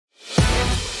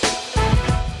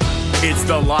It's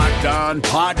the Locked On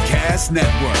Podcast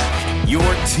Network, your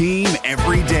team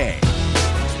every day.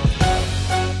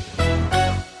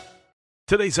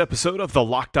 Today's episode of the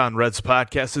Locked On Reds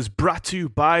podcast is brought to you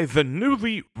by the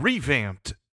newly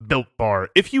revamped Built Bar.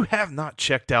 If you have not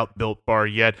checked out Built Bar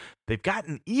yet, they've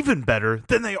gotten even better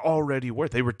than they already were.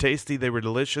 They were tasty, they were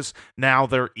delicious. Now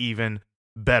they're even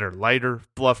better, lighter,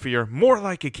 fluffier, more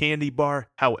like a candy bar.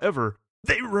 However,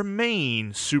 they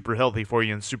remain super healthy for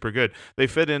you and super good. They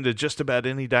fit into just about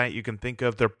any diet you can think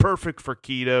of. They're perfect for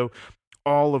keto.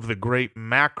 All of the great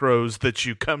macros that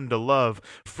you come to love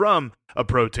from a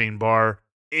protein bar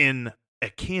in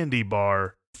a candy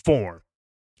bar form.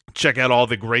 Check out all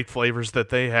the great flavors that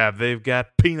they have. They've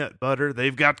got peanut butter,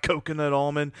 they've got coconut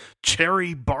almond,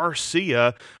 cherry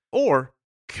barcia, or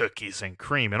cookies and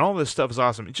cream, and all this stuff is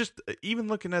awesome. Just even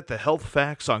looking at the health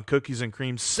facts on cookies and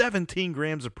cream, 17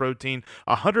 grams of protein,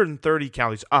 130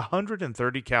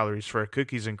 calories for a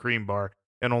cookies and cream bar,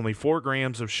 and only 4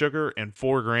 grams of sugar and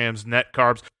 4 grams net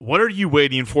carbs. What are you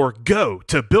waiting for? Go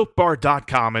to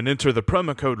BuiltBar.com and enter the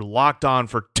promo code LOCKEDON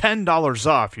for $10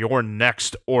 off your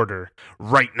next order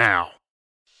right now.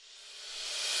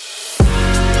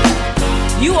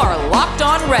 You are Locked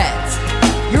On Reds,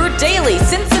 your daily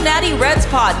Cincinnati Reds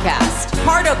podcast,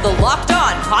 part of the Locked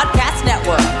On Podcast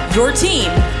Network, your team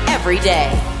every day.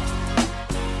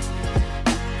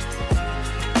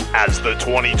 As the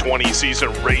 2020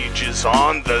 season rages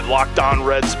on, the Locked On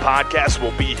Reds podcast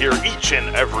will be here each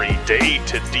and every day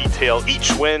to detail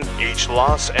each win, each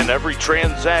loss, and every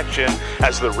transaction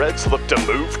as the Reds look to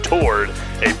move toward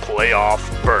a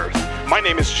playoff berth. My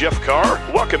name is Jeff Carr.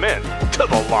 Welcome in to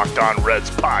the Locked On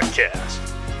Reds podcast.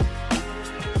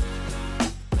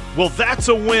 Well, that's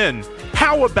a win.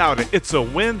 How about it? It's a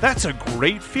win. That's a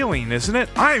great feeling, isn't it?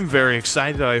 I'm very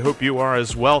excited. I hope you are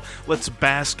as well. Let's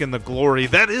bask in the glory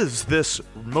that is this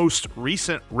most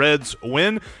recent Reds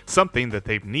win, something that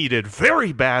they've needed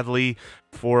very badly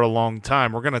for a long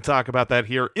time. We're going to talk about that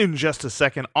here in just a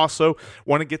second. Also,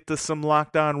 want to get to some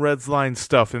Locked On Reds line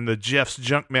stuff in the Jeff's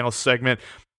Junk Mail segment.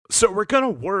 So we're going to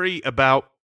worry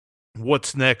about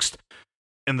what's next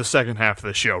in the second half of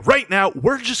the show. Right now,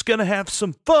 we're just going to have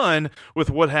some fun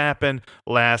with what happened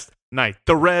last night.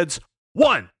 The Reds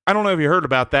won. I don't know if you heard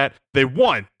about that. They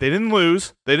won. They didn't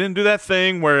lose. They didn't do that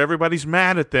thing where everybody's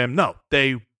mad at them. No,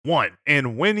 they won.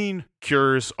 And winning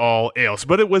cures all ails.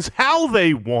 But it was how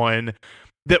they won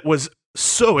that was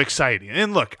so exciting.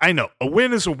 And look, I know a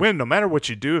win is a win no matter what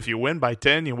you do. If you win by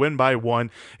 10, you win by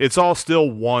 1. It's all still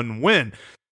one win.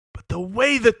 But the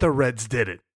way that the Reds did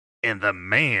it, and the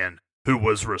man who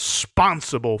was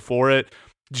responsible for it,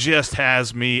 just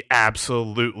has me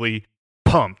absolutely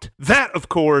pumped. That, of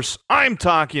course, I'm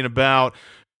talking about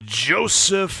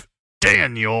Joseph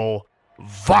Daniel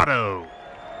Votto.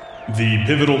 The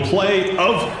pivotal play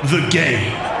of the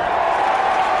game.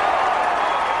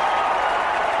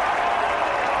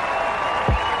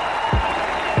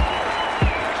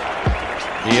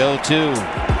 The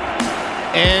 0-2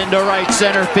 into right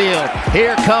center field.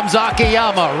 Here comes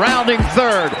Akiyama, rounding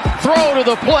third. Throw to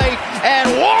the plate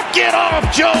and walk it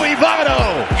off, Joey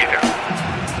Votto. Yeah.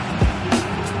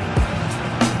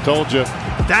 Told you.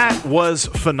 That was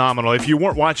phenomenal. If you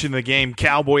weren't watching the game,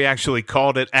 Cowboy actually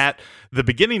called it at the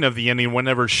beginning of the inning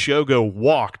whenever Shogo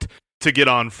walked to get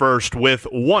on first with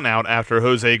 1 out after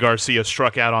Jose Garcia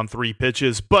struck out on 3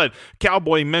 pitches. But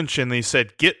Cowboy mentioned, they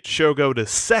said, get Shogo to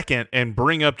second and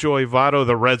bring up Joey Votto.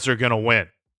 The Reds are going to win.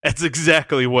 That's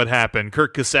exactly what happened.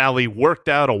 Kurt Casale worked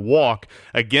out a walk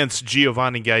against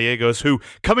Giovanni Gallegos, who,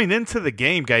 coming into the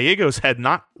game, Gallegos had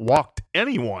not walked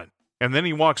anyone. And then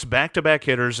he walks back-to-back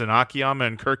hitters in Akiyama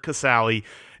and Kurt Casale,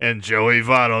 and Joey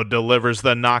Votto delivers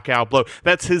the knockout blow.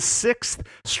 That's his 6th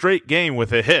straight game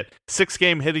with a hit.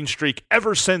 6-game hitting streak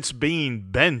ever since being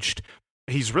benched.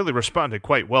 He's really responded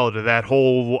quite well to that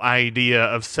whole idea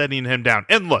of setting him down.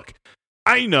 And look,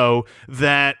 I know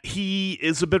that he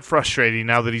is a bit frustrating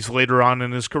now that he's later on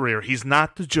in his career. He's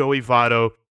not the Joey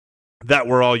Votto that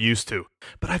we're all used to.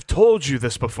 But I've told you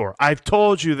this before. I've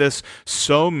told you this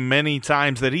so many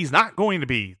times that he's not going to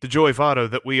be the Joey Votto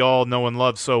that we all know and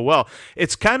love so well.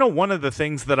 It's kind of one of the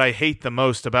things that I hate the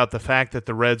most about the fact that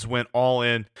the Reds went all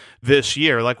in this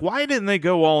year. Like, why didn't they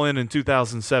go all in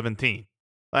 2017?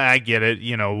 I get it,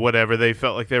 whatever. They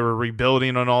felt like they were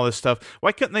rebuilding on all this stuff.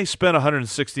 Why couldn't they spend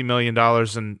 $160 million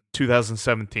in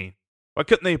 2017? Why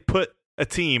couldn't they put a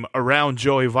team around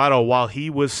Joey Votto while he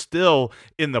was still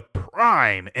in the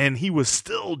prime and he was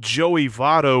still Joey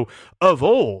Votto of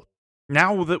old?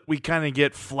 Now that we kind of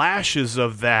get flashes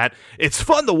of that, it's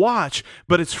fun to watch,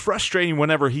 but it's frustrating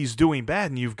whenever he's doing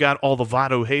bad, and you've got all the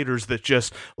Votto haters that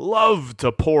just love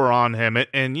to pour on him.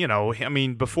 And, you know, I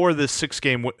mean, before this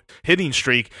 6-game hitting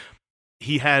streak,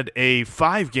 he had a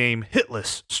 5-game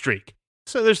hitless streak.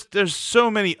 So there's so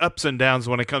many ups and downs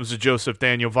when it comes to Joseph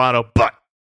Daniel Votto, but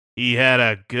he had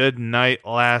a good night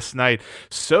last night.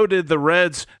 So did the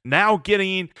Reds, now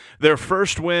getting their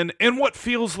first win in what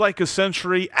feels like a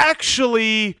century.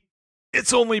 Actually,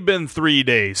 it's only been 3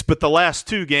 days, but the last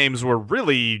 2 games were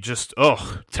really just,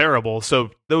 terrible.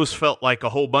 So those felt like a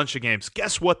whole bunch of games.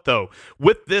 Guess what, though?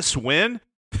 With this win,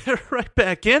 they're right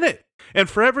back in it. And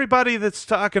for everybody that's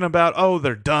talking about,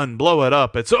 they're done, blow it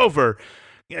up, it's over,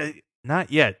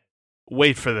 not yet.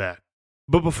 Wait for that.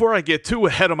 But before I get too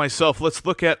ahead of myself, let's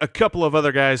look at a couple of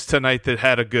other guys tonight that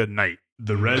had a good night.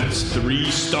 The Reds'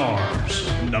 3 stars.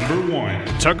 Number 1.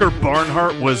 Tucker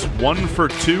Barnhart was 1 for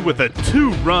 2 with a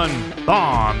 2-run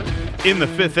bomb in the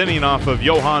 5th inning off of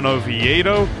Johan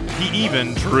Oviedo. He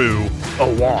even drew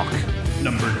a walk.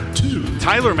 Number 2.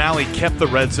 Tyler Mahle kept the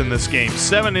Reds in this game.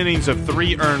 7 innings of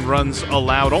 3 earned runs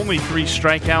allowed, only 3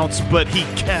 strikeouts, but he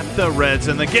kept the Reds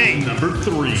in the game. Number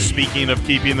 3. Speaking of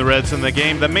keeping the Reds in the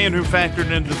game, the man who factored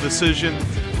into the decision,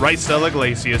 Raisel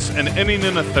Iglesias, an inning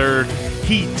and a third.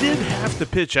 He did have to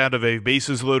pitch out of a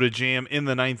bases-loaded jam in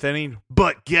the 9th inning,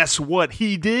 but guess what?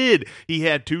 He did. He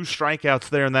had 2 strikeouts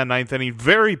there in that 9th inning.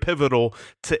 Very pivotal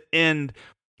to end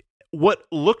what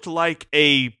looked like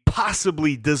a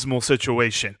possibly dismal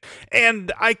situation.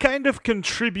 And I kind of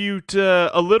contribute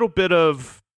a little bit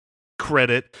of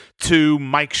credit to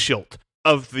Mike Shildt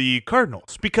of the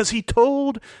Cardinals, because he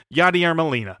told Yadier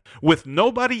Molina, with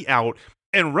nobody out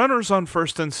and runners on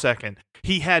first and second,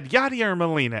 he had Yadier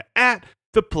Molina at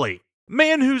the plate.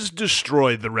 Man who's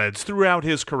destroyed the Reds throughout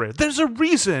his career. There's a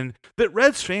reason that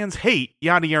Reds fans hate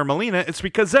Yadier Molina. It's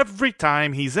because every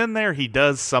time he's in there, he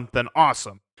does something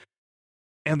awesome.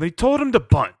 And they told him to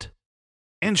bunt.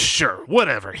 And sure,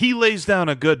 whatever. He lays down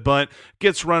a good bunt,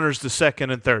 gets runners to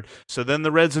second and third. So then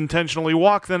the Reds intentionally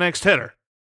walk the next hitter.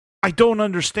 I don't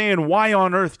understand why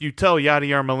on earth you tell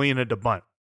Yadier Molina to bunt.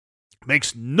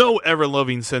 Makes no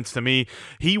ever-loving sense to me.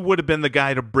 He would have been the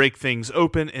guy to break things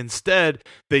open. Instead,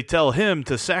 they tell him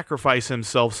to sacrifice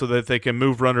himself so that they can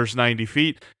move runners 90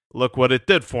 feet. Look what it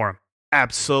did for him.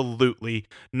 Absolutely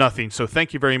nothing. So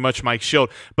thank you very much, Mike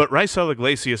Shildt. But Raisel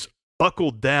Iglesias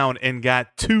buckled down and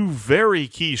got 2 very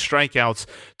key strikeouts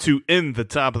to end the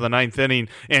top of the 9th inning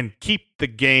and keep the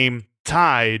game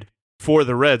tied for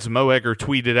the Reds. Mo Egger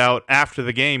tweeted out after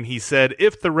the game, he said,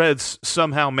 if the Reds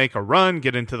somehow make a run,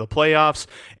 get into the playoffs,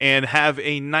 and have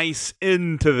a nice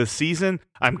end to the season,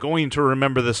 I'm going to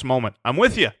remember this moment. I'm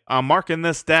with you. I'm marking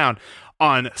this down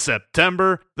on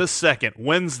September the 2nd,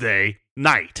 Wednesday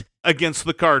night against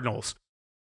the Cardinals.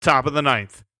 Top of the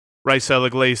 9th. Raisel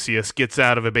Iglesias gets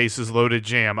out of a bases-loaded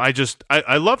jam. I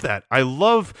love that. I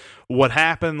love what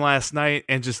happened last night,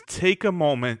 and just take a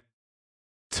moment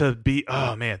to be,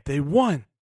 oh man, they won.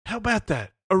 How about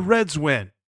that? A Reds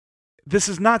win. This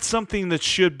is not something that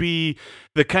should be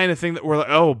the kind of thing that we're like,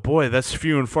 oh boy, that's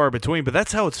few and far between, but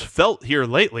that's how it's felt here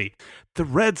lately. The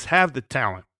Reds have the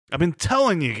talent. I've been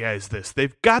telling you guys this.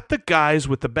 They've got the guys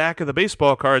with the back of the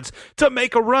baseball cards to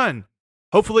make a run.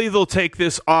 Hopefully they'll take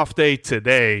this off day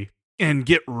today and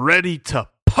get ready to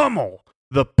pummel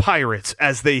the Pirates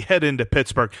as they head into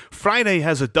Pittsburgh. Friday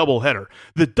has a doubleheader.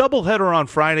 The doubleheader on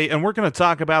Friday, and we're going to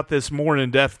talk about this more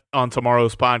in depth on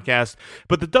tomorrow's podcast,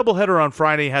 but the doubleheader on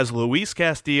Friday has Luis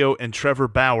Castillo and Trevor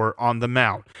Bauer on the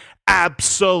mound.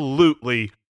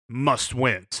 Absolutely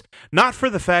must-wins. Not for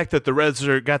the fact that the Reds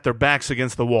got their backs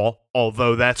against the wall,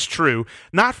 although that's true.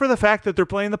 Not for the fact that they're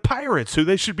playing the Pirates, who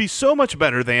they should be so much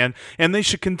better than, and they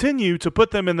should continue to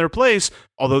put them in their place,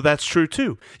 although that's true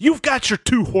too. You've got your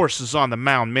 2 horses on the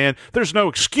mound, man. There's no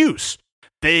excuse.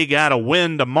 They got to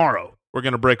win tomorrow. We're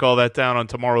going to break all that down on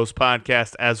tomorrow's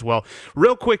podcast as well.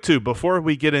 Real quick, too, before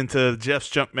we get into Jeff's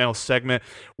Junk Mail segment,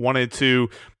 wanted to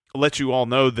let you all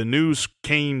know the news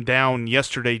came down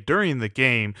yesterday during the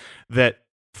game that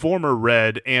former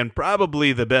Red and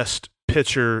probably the best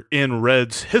pitcher in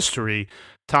Reds history,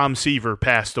 Tom Seaver,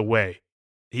 passed away.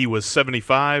 He was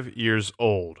 75 years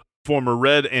old. Former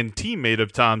Red and teammate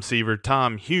of Tom Seaver,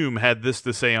 Tom Hume, had this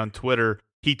to say on Twitter.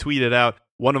 He tweeted out,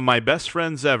 "One of my best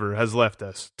friends ever has left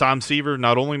us. Tom Seaver,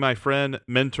 not only my friend,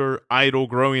 mentor, idol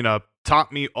growing up,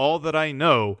 taught me all that I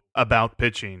know about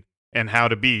pitching and how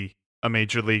to be a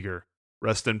major leaguer.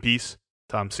 Rest in peace,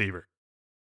 Tom Seaver."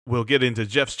 We'll get into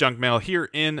Jeff's Junk Mail here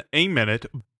in a minute,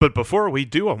 but before we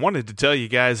do, I wanted to tell you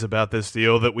guys about this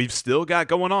deal that we've still got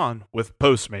going on with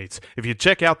Postmates. If you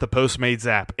check out the Postmates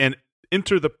app, and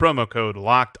enter the promo code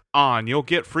Locked On. You'll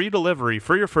get free delivery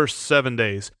for your first 7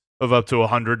 days of up to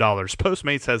 $100.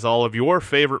 Postmates has all of your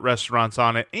favorite restaurants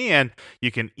on it, and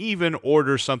you can even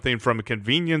order something from a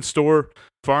convenience store,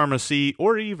 pharmacy,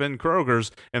 or even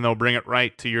Kroger's, and they'll bring it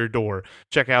right to your door.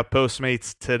 Check out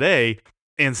Postmates today.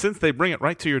 And since they bring it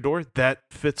right to your door, that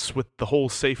fits with the whole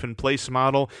safe in place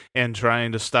model and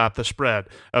trying to stop the spread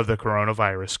of the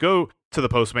coronavirus. Go to the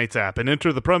Postmates app and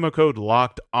enter the promo code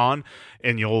Locked On,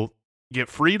 and you'll get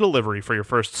free delivery for your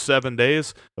first 7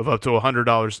 days of up to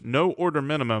 $100. No order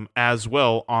minimum as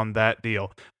well on that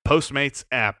deal. Postmates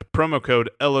app, promo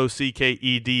code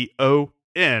LOCKEDON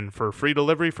for free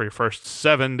delivery for your first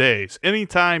 7 days.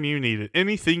 Anytime you need it,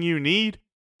 anything you need,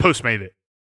 Postmate it.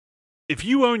 If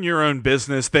you own your own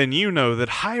business, then you know that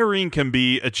hiring can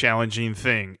be a challenging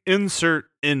thing. Insert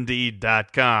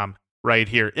Indeed.com right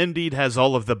here. Indeed has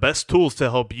all of the best tools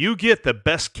to help you get the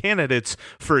best candidates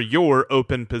for your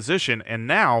open position. And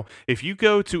now, if you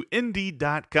go to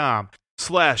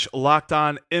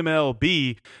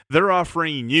Indeed.com/LockedOnMLB, they're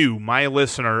offering you, my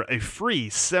listener, a free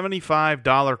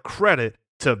 $75 credit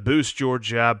to boost your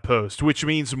job post, which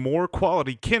means more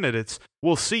quality candidates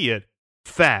will see it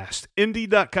fast.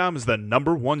 Indeed.com is the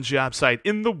 #1 job site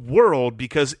in the world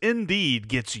because Indeed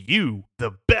gets you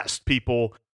the best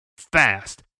people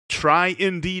fast. Try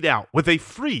Indeed out with a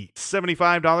free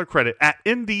 $75 credit at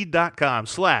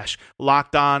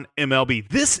Indeed.com/LockedOnMLB.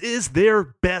 This is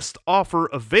their best offer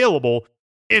available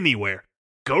anywhere.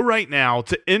 Go right now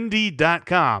to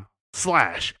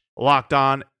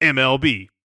Indeed.com/LockedOnMLB.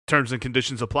 Terms and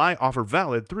conditions apply. Offer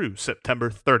valid through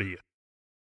September 30th.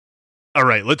 All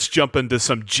right, let's jump into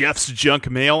some Jeff's junk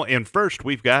mail. And first,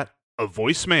 we've got a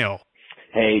voicemail.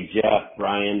 Hey, Jeff,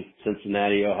 Brian,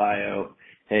 Cincinnati, Ohio.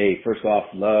 Hey, first off,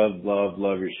 love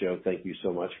your show. Thank you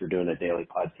so much for doing a daily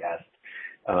podcast.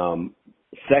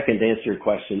 Second, to answer your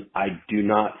question, I do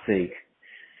not think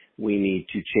we need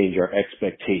to change our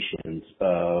expectations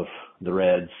of the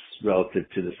Reds relative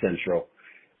to the Central.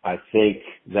 I think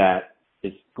that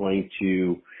it's going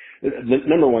to the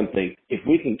number one thing, if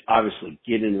we can obviously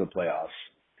get into the playoffs,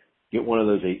 get one of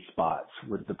those 8 spots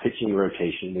with the pitching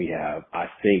rotation we have, I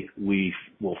think we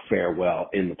will fare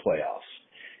well in the playoffs.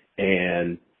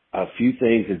 And a few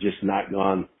things have just not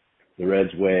gone the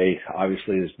Reds' way.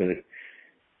 Obviously, there's been a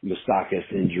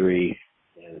Moustakas injury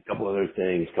and a couple other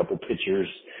things, a couple pitchers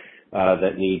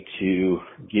that need to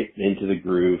get into the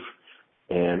groove.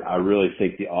 And I really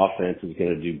think the offense is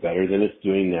going to do better than it's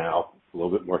doing now, a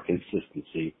little bit more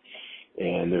consistency.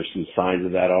 And there's some signs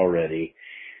of that already.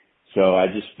 So I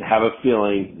just have a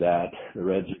feeling that the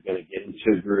Reds are going to get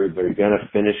into a groove. They're going to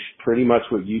finish pretty much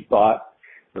what you thought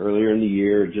earlier in the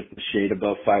year, just a shade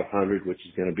above 500, which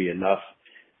is going to be enough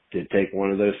to take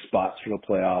one of those spots for the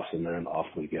playoffs, and then off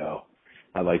we go.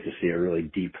 I'd like to see a really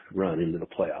deep run into the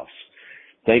playoffs.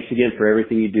 Thanks again for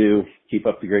everything you do. Keep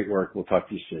up the great work. We'll talk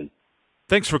to you soon.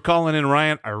 Thanks for calling in,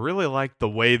 Ryan. I really like the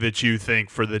way that you think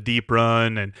for the deep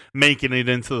run and making it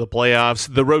into the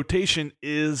playoffs. The rotation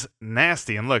is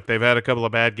nasty. And look, they've had a couple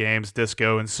of bad games,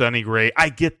 Disco and Sonny Gray. I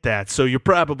get that. So you're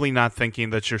probably not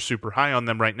thinking that you're super high on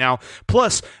them right now.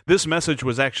 Plus, this message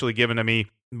was actually given to me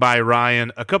by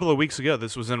Ryan a couple of weeks ago.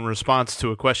 This was in response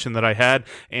to a question that I had,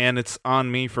 and it's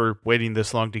on me for waiting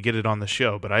this long to get it on the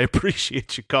show. But I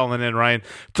appreciate you calling in, Ryan.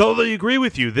 Totally agree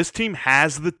with you. This team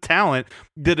has the talent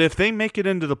that if they make it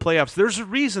into the playoffs, there's a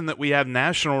reason that we have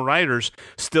national writers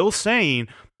still saying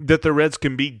that the Reds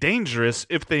can be dangerous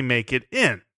if they make it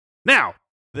in. Now,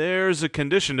 there's a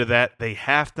condition to that. They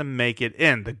have to make it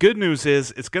in. The good news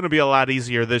is it's going to be a lot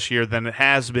easier this year than it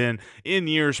has been in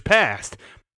years past.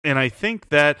 And I think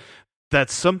that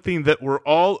that's something that we're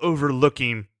all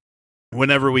overlooking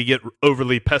whenever we get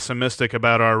overly pessimistic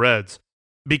about our Reds.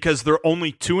 Because they're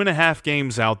only 2.5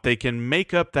 games out. They can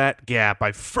make up that gap.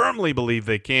 I firmly believe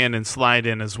they can and slide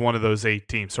in as one of those 8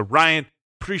 teams. So, Ryan,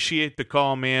 appreciate the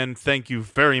call, man. Thank you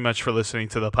very much for listening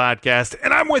to the podcast.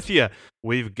 And I'm with you.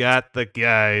 We've got the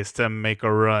guys to make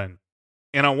a run.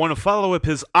 And I want to follow up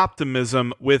his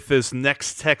optimism with this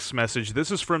next text message. This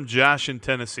is from Josh in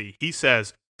Tennessee. He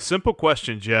says, simple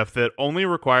question, Jeff, that only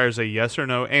requires a yes or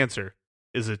no answer.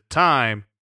 Is it time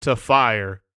to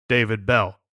fire David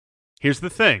Bell? Here's the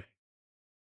thing.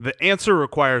 The answer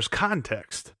requires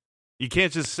context. You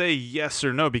can't just say yes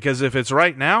or no, because if it's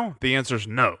right now, the answer is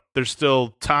no. There's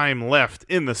still time left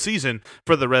in the season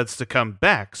for the Reds to come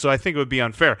back. So I think it would be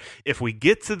unfair. If we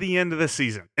get to the end of the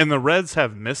season and the Reds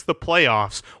have missed the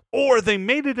playoffs, or they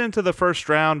made it into the first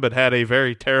round but had a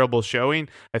very terrible showing,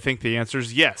 I think the answer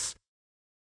is yes.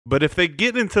 But if they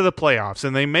get into the playoffs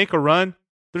and they make a run,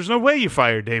 there's no way you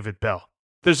fire David Bell.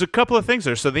 There's a couple of things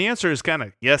there. So the answer is kind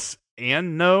of yes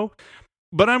and no.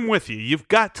 But I'm with you. You've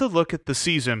got to look at the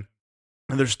season.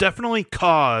 And there's definitely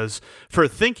cause for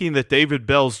thinking that David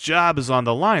Bell's job is on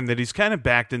the line, that he's kind of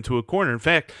backed into a corner. In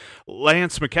fact,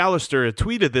 Lance McAllister had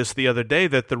tweeted this the other day,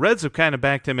 that the Reds have kind of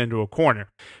backed him into a corner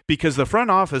because the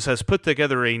front office has put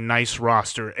together a nice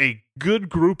roster, a good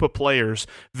group of players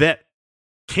that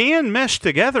can mesh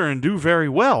together and do very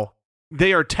well.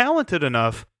 They are talented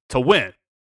enough to win.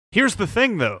 Here's the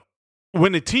thing, though.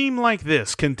 When a team like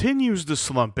this continues to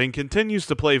slump and continues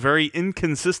to play very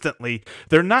inconsistently,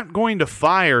 they're not going to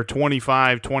fire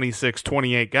 25, 26,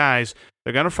 28 guys.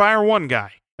 They're going to fire one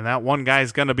guy, and that one guy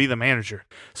is going to be the manager.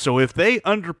 So if they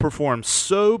underperform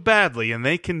so badly and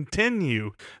they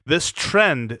continue this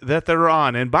trend that they're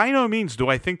on, and by no means do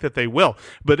I think that they will,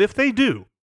 but if they do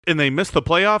and they miss the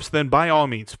playoffs, then by all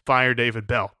means, fire David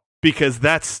Bell, because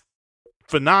that's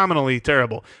phenomenally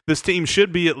terrible. This team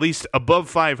should be at least above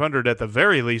 500 at the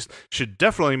very least, should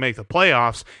definitely make the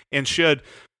playoffs, and should,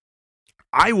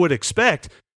 I would expect,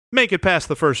 make it past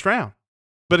the first round.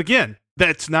 But again,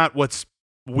 that's not what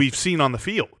we've seen on the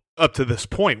field up to this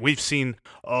point. We've seen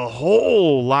a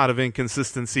whole lot of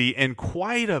inconsistency and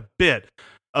quite a bit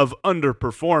of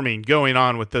underperforming going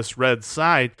on with this Red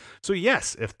side. So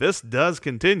yes, if this does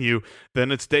continue, then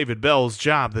it's David Bell's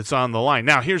job that's on the line.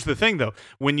 Now, here's the thing, though.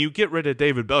 When you get rid of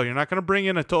David Bell, you're not going to bring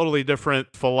in a totally different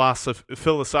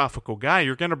philosophical guy.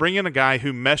 You're going to bring in a guy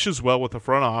who meshes well with the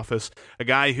front office, a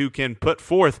guy who can put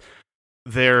forth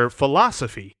their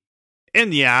philosophy.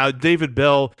 And yeah, David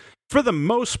Bell, for the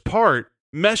most part,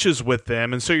 meshes with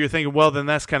them, and so you're thinking, well, then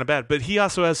that's kind of bad. But he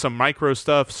also has some micro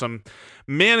stuff, some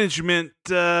management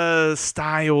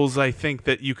styles, I think,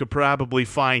 that you could probably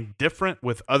find different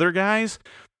with other guys.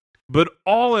 But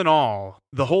all in all,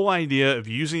 the whole idea of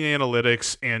using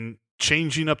analytics and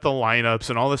changing up the lineups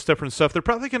and all this different stuff, they're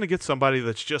probably going to get somebody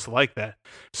that's just like that.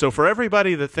 So for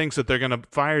everybody that thinks that they're going to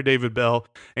fire David Bell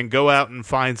and go out and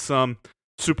find some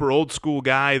super old school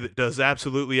guy that does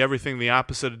absolutely everything the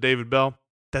opposite of David Bell,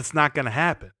 that's not going to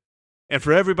happen. And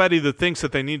for everybody that thinks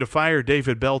that they need to fire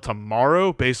David Bell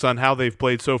tomorrow based on how they've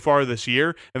played so far this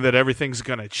year and that everything's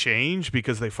going to change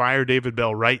because they fire David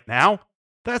Bell right now,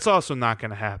 that's also not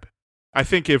going to happen. I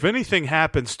think if anything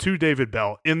happens to David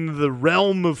Bell in the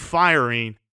realm of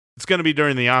firing, it's going to be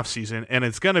during the offseason, and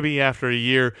it's going to be after a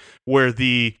year where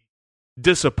the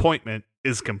disappointment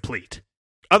is complete.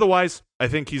 Otherwise, I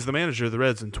think he's the manager of the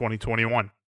Reds in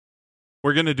 2021.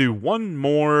 We're going to do one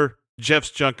more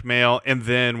Jeff's Junk Mail, and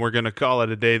then we're going to call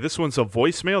it a day. This one's a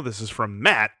voicemail. This is from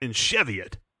Matt in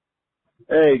Cheviot.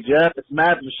 Hey, Jeff, it's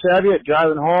Matt from Cheviot,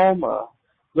 driving home,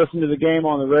 listening to the game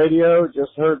on the radio.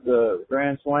 Just heard the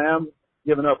Grand Slam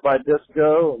given up by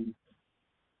Disco, and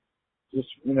just,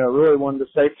 really wanted to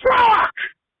say, fuck!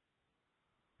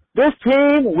 This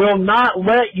team will not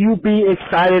let you be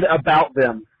excited about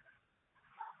them.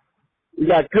 You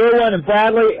got Goodwin and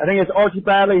Bradley. I think it's Archie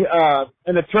Bradley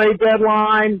in the trade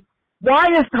deadline. Why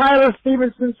is Tyler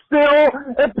Stevenson still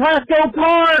at Pasco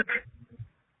Park?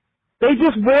 They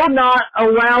just will not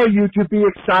allow you to be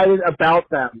excited about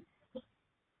them.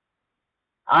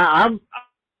 I'm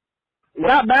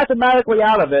not mathematically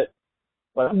out of it,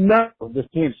 but no, this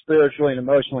team's spiritually and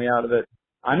emotionally out of it.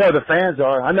 I know the fans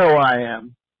are. I know I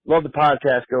am. Love the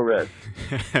podcast. Go Reds.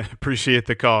 Appreciate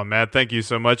the call, Matt. Thank you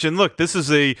so much. And look, this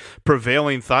is a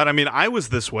prevailing thought. I mean, I was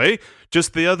this way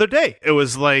just the other day. It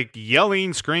was like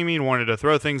yelling, screaming, wanted to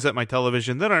throw things at my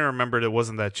television. Then I remembered it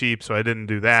wasn't that cheap, so I didn't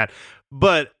do that.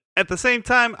 But at the same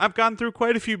time, I've gone through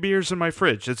quite a few beers in my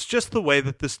fridge. It's just the way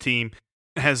that this team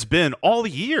has been all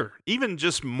year, even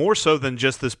just more so than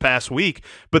just this past week.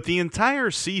 But the entire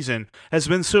season has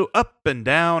been so up and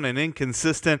down and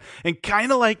inconsistent. And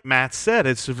kind of like Matt said,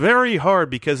 it's very hard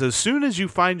because as soon as you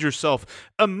find yourself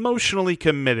emotionally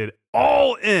committed,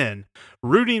 all in,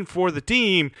 rooting for the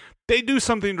team, they do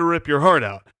something to rip your heart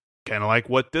out. Kind of like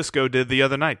what Disco did the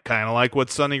other night. Kind of like what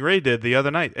Sonny Ray did the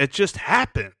other night. It just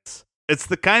happens. It's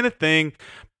the kind of thing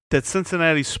that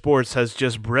Cincinnati sports has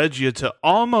just bred you to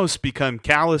almost become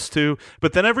callous to,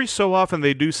 but then every so often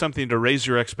they do something to raise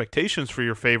your expectations for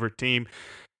your favorite team,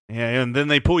 and then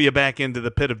they pull you back into the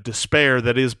pit of despair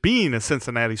that is being a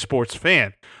Cincinnati sports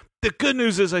fan. The good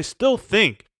news is I still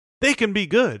think they can be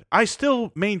good. I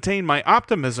still maintain my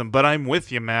optimism, but I'm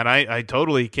with you, Matt. I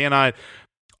totally cannot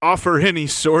offer any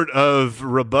sort of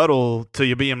rebuttal to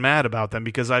you being mad about them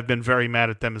because I've been very mad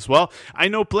at them as well. I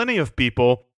know plenty of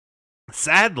people,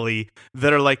 sadly,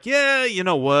 that are like, yeah, you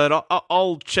know what,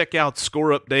 I'll check out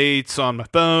score updates on my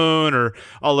phone, or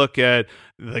I'll look at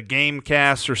the game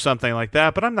cast or something like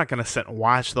that, but I'm not going to sit and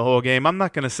watch the whole game. I'm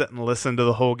not going to sit and listen to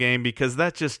the whole game because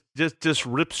that just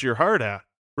rips your heart out,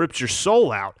 rips your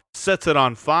soul out, sets it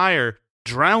on fire,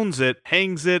 drowns it,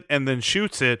 hangs it, and then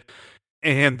shoots it.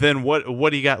 And then what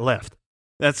do you got left?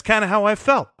 That's kind of how I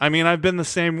felt. I mean, I've been the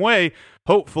same way.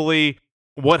 Hopefully,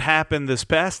 what happened this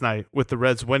past night with the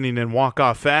Reds winning in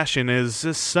walk-off fashion is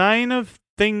a sign of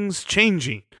things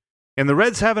changing. And the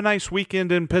Reds have a nice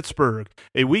weekend in Pittsburgh,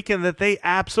 a weekend that they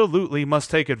absolutely must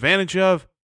take advantage of.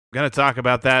 I'm going to talk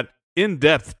about that in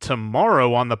depth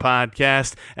tomorrow on the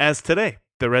podcast, as today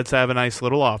the Reds have a nice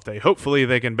little off day. Hopefully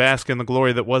they can bask in the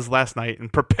glory that was last night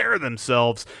and prepare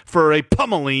themselves for a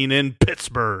pummeling in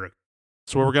Pittsburgh.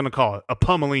 That's what we're going to call it, a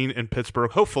pummeling in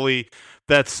Pittsburgh. Hopefully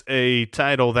that's a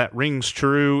title that rings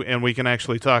true and we can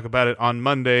actually talk about it on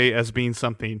Monday as being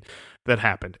something that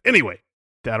happened. Anyway,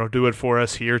 that'll do it for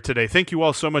us here today. Thank you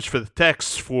all so much for the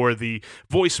texts, for the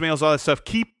voicemails, all that stuff.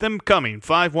 Keep them coming.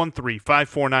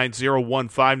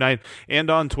 513-549-0159 and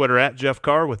on Twitter at Jeff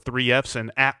Carr with 3 Fs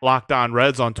and at Locked On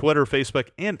Reds on Twitter, Facebook,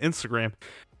 and Instagram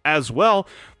as well.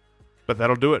 But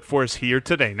that'll do it for us here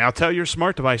today. Now tell your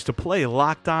smart device to play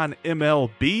Locked On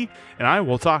MLB, and I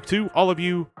will talk to all of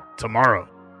you tomorrow.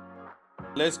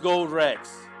 Let's go, Reds.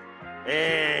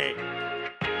 Hey.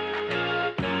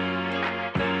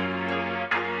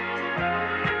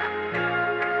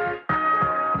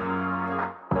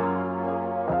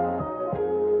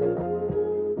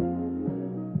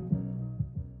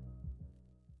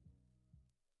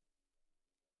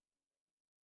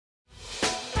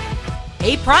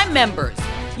 Hey, Prime members,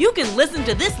 you can listen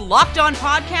to this Locked On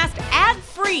podcast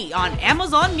ad-free on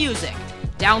Amazon Music.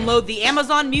 Download the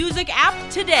Amazon Music app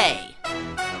today.